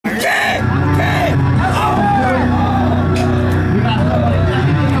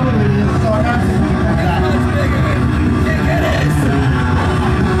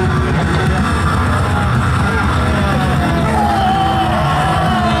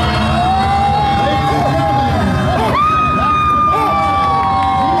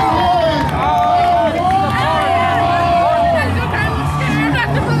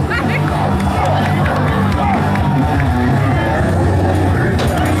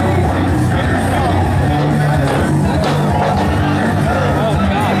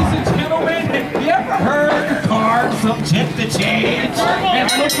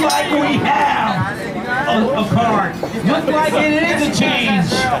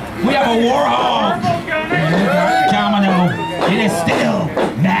We have a Warhog. Domino. It is still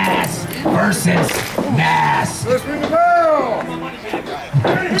mass versus mass. Let's ring the bell.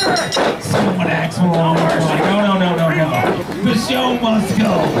 Someone asks for one more. No. The show must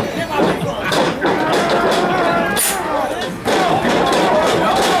go.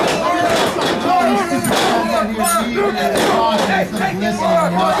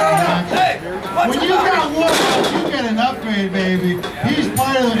 When you got Warhog, you get an upgrade, baby. He's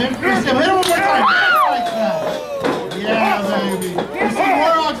part of the infamous. Hit him one more time. Like that. Yeah, baby. You see,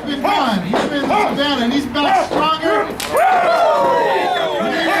 Warhog's been gone. He's been in the Savannah, and he's back stronger.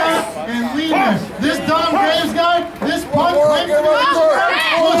 And leaner. This Dom Graves guy, this punk claims to be the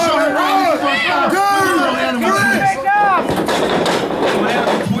we'll show him how he's supposed to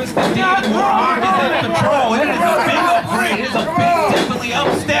Twisted D. Warhog is in control. It is a big upgrade. It is a big, definitely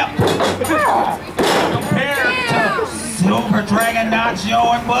upstep. Compared to Silver Dragon not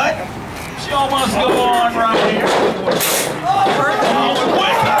showing, but show must go on right here.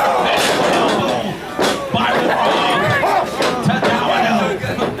 Elbow by Warhog to Domino.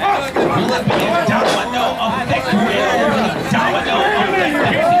 Olympian Domino of the grill. Domino of the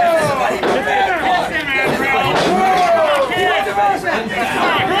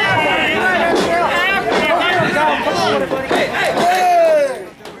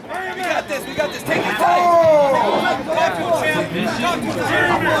We got this. Take it tight.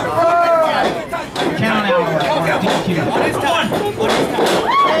 Count out.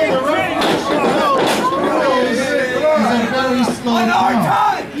 On our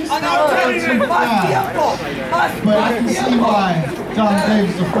time. But I can see why Don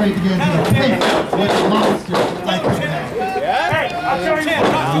Graves is afraid to get into the pit with the monster like that.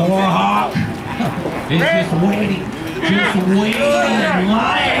 Warhog is just waiting and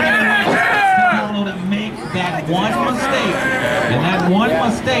lying to make that one mistake, and that one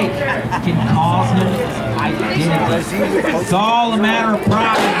mistake can cause him his identity. It's all a matter of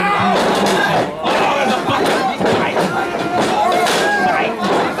pride. Oh, there's a bucket.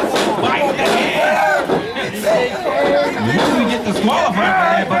 He's biting again. Usually get disqualified for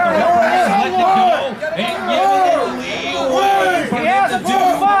that, but the referee is letting it go and giving it leeway for them to do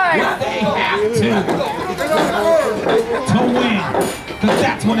what they have to win, because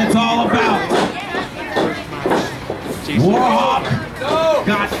that's what it's all about. Warhog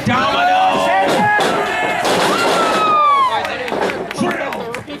got Domino. Drill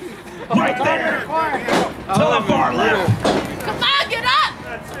right there to the far left. Come on, get up!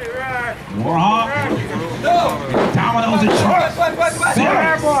 Warhog. Domino's in trouble.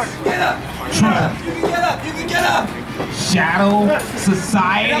 Serious. Get up. Trouble. You can get up. Shadow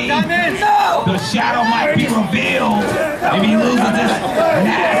Society. No. The shadow might be revealed if he loses this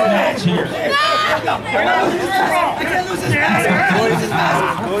match here. I can't lose his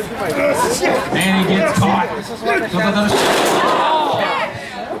mask. And he gets caught.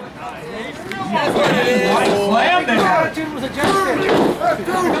 Slam there.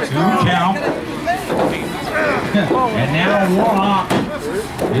 2 count. And now Warhog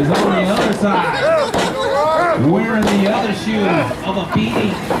is on the other side, wearing the other shoe of a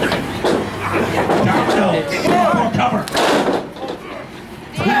beating. Domino for cover.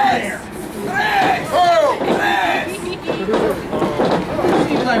 There.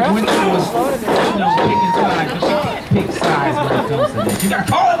 Seems like Winston was, picking sides, but she can't pick sides when it comes to this. You gotta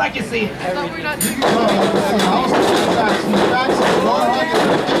call it like you see it.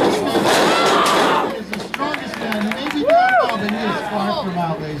 From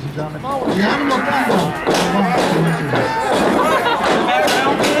out, ladies and gentlemen. The animal kingdom. No matter how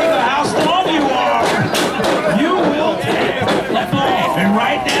big or how strong you are, you will take the ball. And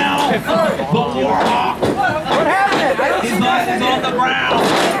right now, the Warhog is on the ground.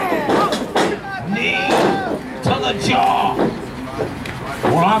 Knee to the jaw.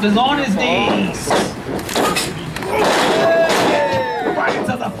 Warhog is on his knees. Right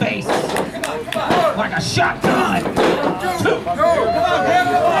into the face. Like a shotgun. 2.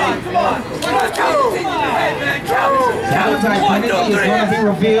 Talent identity is going to be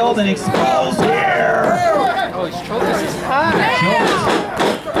revealed and exposed here. Oh, he's choked. This is hot.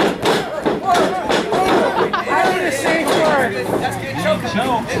 I need a safe word.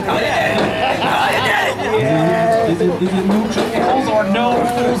 Is it neutral rules or no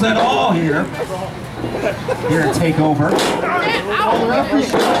rules at all here? Here at TakeOver. Well, the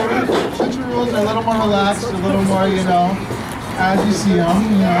referees neutral rules are a little more relaxed, a little more, as you see them,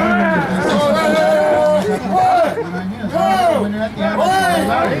 when you're at the end,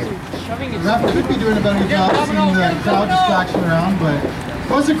 the ref could be doing a better job seeing the crowd distraction around, but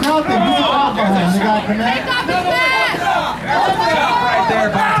what's the crowd thing? Who's the crowd behind? They got command. right there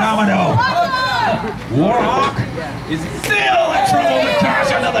by Domino. Warhog is still in trouble with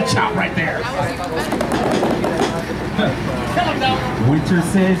Gosh. Another chop right there. Winter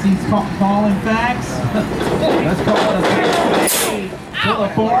says he's calling facts. Let's call it a fact. To the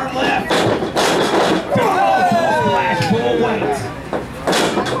far left. Full splash, full weight.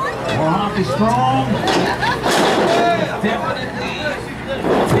 Warhog is strong. Definitely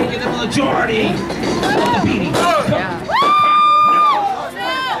taking the majority of the beating.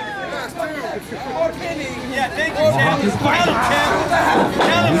 Warhog is fighting.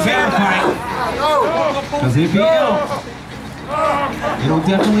 He better fight. Because if he don't, it'll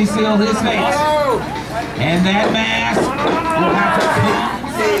definitely seal his fate. And that mask will have to come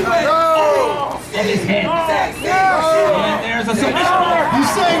off of his head. And there's a submission. He's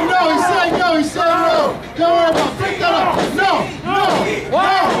saying no, he's saying no, he's saying no. Don't worry about it. Pick that up. No, no,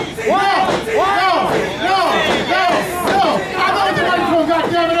 no. I'm not the microphone,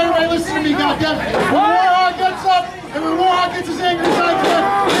 goddammit. Everybody listen to me, goddammit. When Warhog gets up, and when Warhog gets his angry side again,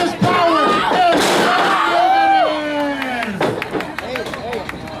 his power is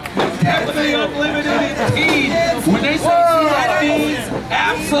Definitely unlimited indeed. When they say that means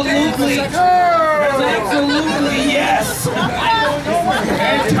absolutely, that's absolutely yes.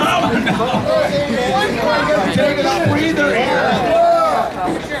 And Domino taking a breather here.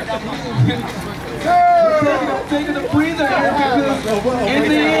 Taking a breather here because in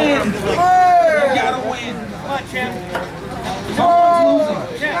the end, you gotta win. Someone's losing.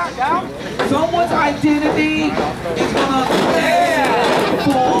 Someone's identity is gonna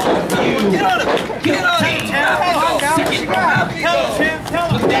for you. Get on him! Get on him! Second round.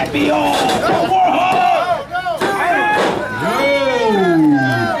 Could that be all? Warhog!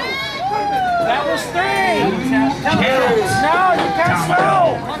 That was 3. No, you can't slow.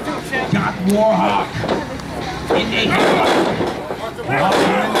 Got Warhog in a headlock. Warhog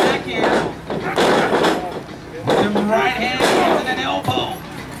in back here. With him right hand and an elbow.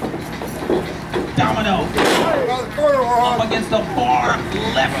 Domino up against the far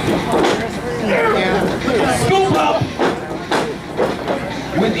left. Scoop up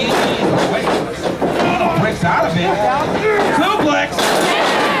with ease. Wait, breaks out of it. Suplex.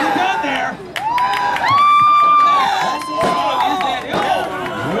 He's done there.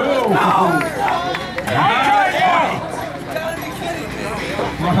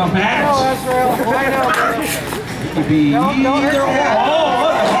 What a match. It could be either or.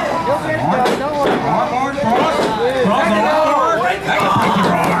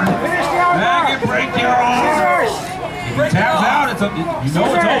 That can break your arm. If he taps out, it's up. You know it's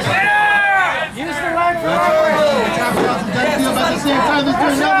over. Use the leg for Taps out some dead steel, but at the same time, there's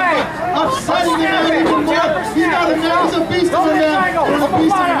doing nothing but upsetting the man even more. He's not a man, he's a beast of a man. And the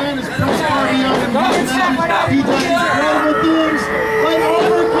beast of a man is Chris Cardio and he does incredible things like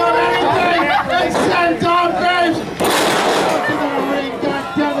overcome anything and send Dom Graves to the ring. God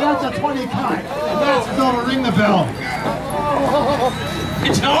damn it, that's a 20 count. And that's still to ring the bell.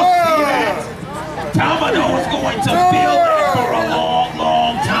 Did y'all see that? Domino is going to feel that for a long,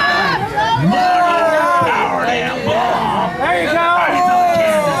 long time. More power than bomb. There you go.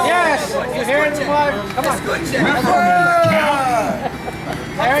 Yes. You hear it, Clive? Come on.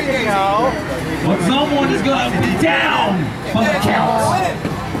 There you go. But someone is going to be down for the count.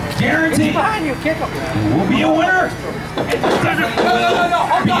 Guaranteed. Behind you, kick him. There will be a winner. And definitely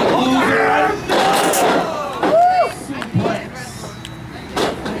will be a loser.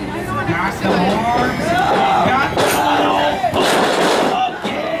 Got the arms. Got Domino.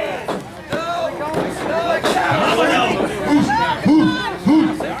 Again. Domino.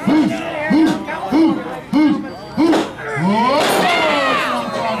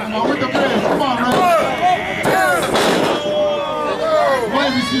 With the finish. Come on, man. When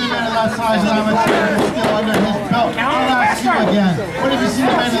have you seen a man of that size and I'm still under his belt? I'll ask you again. When have you seen a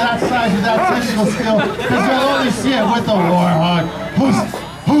man of that size with that technical skill? Because you'll only see it with the Warhog. Who's?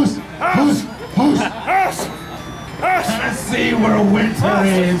 Let's see where Winter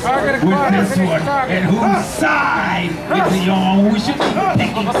is with this one and whose side is he on. We shouldn't be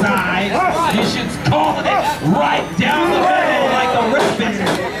picking sides. You should call it right down the middle like a ribbon.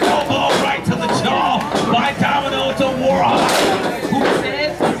 Elbow right to the jaw by Domino to Warhog. Who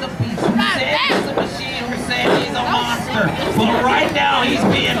says he's a beast? Who says he's a machine? Who says he's a monster? But right now he's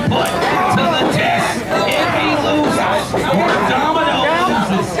being put to the test. If he loses or Domino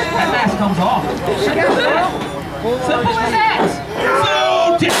loses, that mask comes off. Simple as that.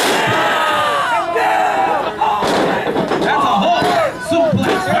 So that's a hook.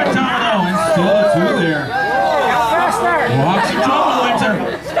 Suplex by Domino and still two there. Faster. Walks in trouble, Winter.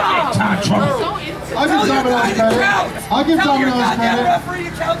 Big time trouble. I'll give Domino credit. I'll I'll give Domino his credit. Referee,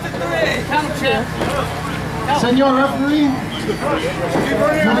 you count to 3. Count to 2. Senor referee, you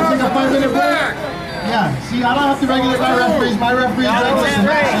want to take a 5-minute break? Yeah, see, I don't have to regulate my referees. My referees regulate the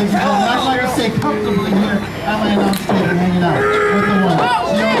matches. I'd like to stay comfortably here at my announce table hanging out with the one.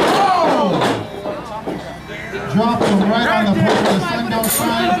 Drop them right on the post where the sun don't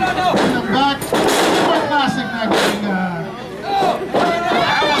shine. Bring them back. More classic neck.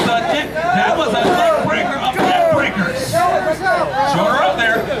 That was a neck breaker of neck breakers. Shoulder up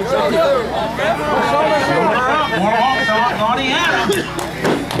there. Shoulder up. Warhog thought he had him.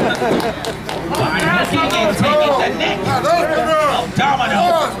 By looking and taking the neck of Domino.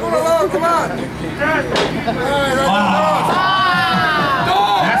 Come on. Wow.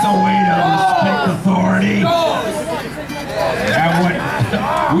 That's a way to respect authority.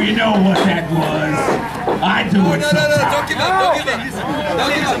 We know what that was. I do it sometimes. Don't give up. Don't give up.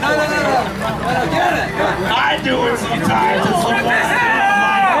 Don't give up. No. Get it. I do it sometimes. It's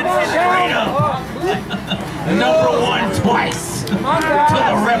straight up. Number 1 twice to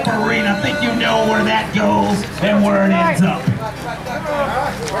the referee. I think you know where that goes and where it ends up.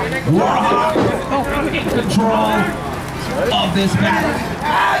 Warhog in control of this battle.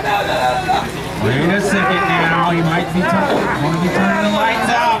 Wait a second now. He might be turning the lights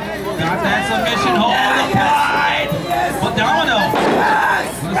out. Got that submission hold applied. But Domino,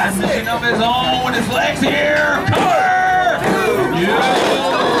 with a submission of his own with his legs here. Cover!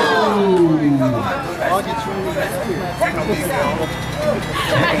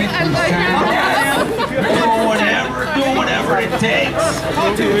 Do whatever it takes.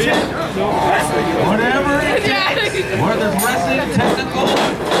 Whatever it takes. Whether it's wrestling, technical,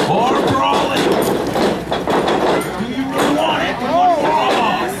 or brawling. Do you really want it? You want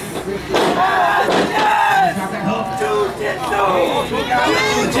Warhog?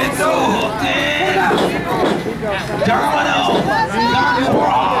 Jiu-jitsu hooked in. Domino got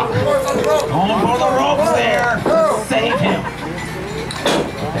Warhog. Going for the ropes there. Save him.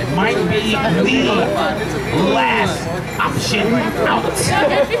 That might be the last option out.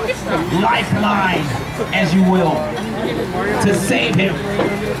 Lifeline, as you will, to save him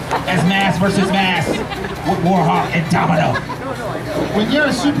as mass versus mass with Warhog and Domino. When you're a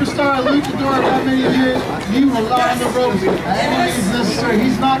superstar, luchador of that many years, you rely on the ropes at any means necessary.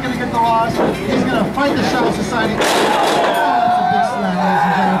 He's not going to get the loss. He's going to fight the Shadow Society. Oh, that's a big slam, ladies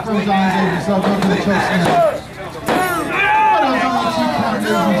and gentlemen, from Don Davis. So go to the choke slam. But I was only 2 count,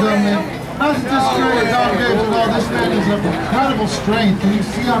 ladies and gentlemen. Not to discredit Don Davis at all, this man is of incredible strength. Can you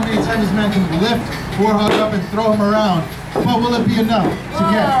see how many times this man can lift Warhog up and throw him around? But will it be enough to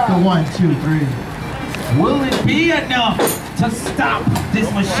get the 1, 2, 3? Will it be enough to stop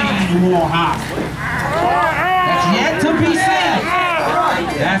this machine, Warhog? That's yet to be seen.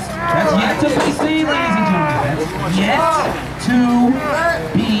 That's yet to be seen, ladies and gentlemen. That's yet to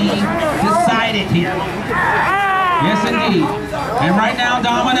be decided here. Yes, indeed. And right now,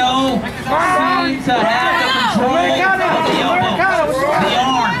 Domino seems to have the control of the elbow, the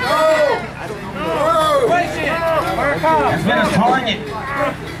arm. That's been a target.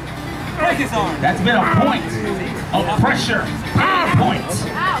 That's been a point of pressure, pain point.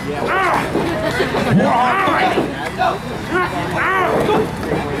 Warhog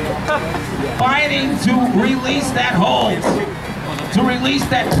fighting to release that hold, to release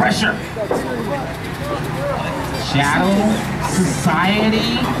that pressure. Shadow Society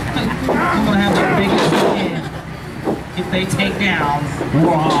is going to have the biggest win if they take down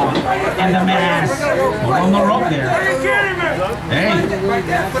Warhog and the mask. Put on the rope there. Hey.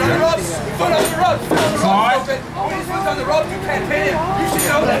 Put on the ropes. Put on the ropes. Saw it. When he's on the ropes, you can't pin him. You should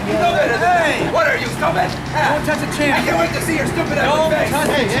know that. You know that. Hey. What are you, stupid? Don't touch the chin. I can't wait to see your stupid ass face.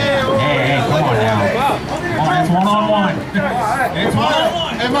 Hey, come on now. Come on, it's one-on-one. It's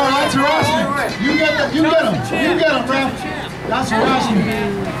one-on-one. Hey, Mark, that's harassment. You get him. You get him. You get him, ref. That's harassment.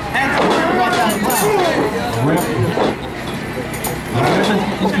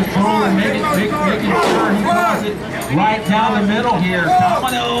 He's controlling, making sure he does it right down the middle here.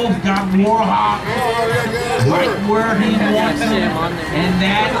 Domino's got Warhog right where he wants him, and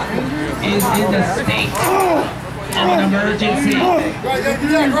that is in the state of an emergency.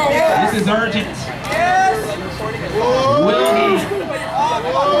 This is urgent. Will he?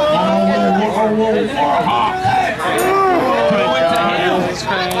 Warhog throw it to him.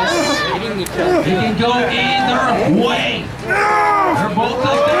 He can go either way. They're both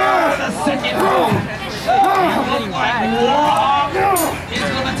up there in the second row. It looks like Warhog is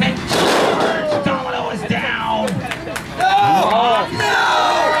going to take charge. Domino is down. Warhog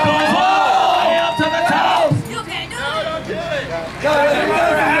goes all the way up to the top.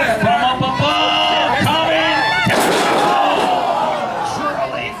 From up above, coming.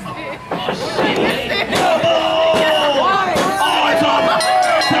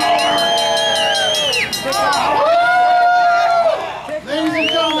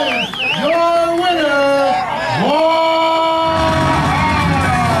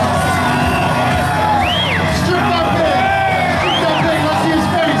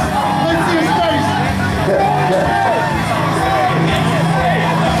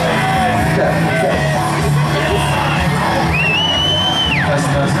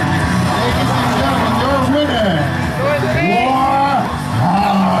 Test.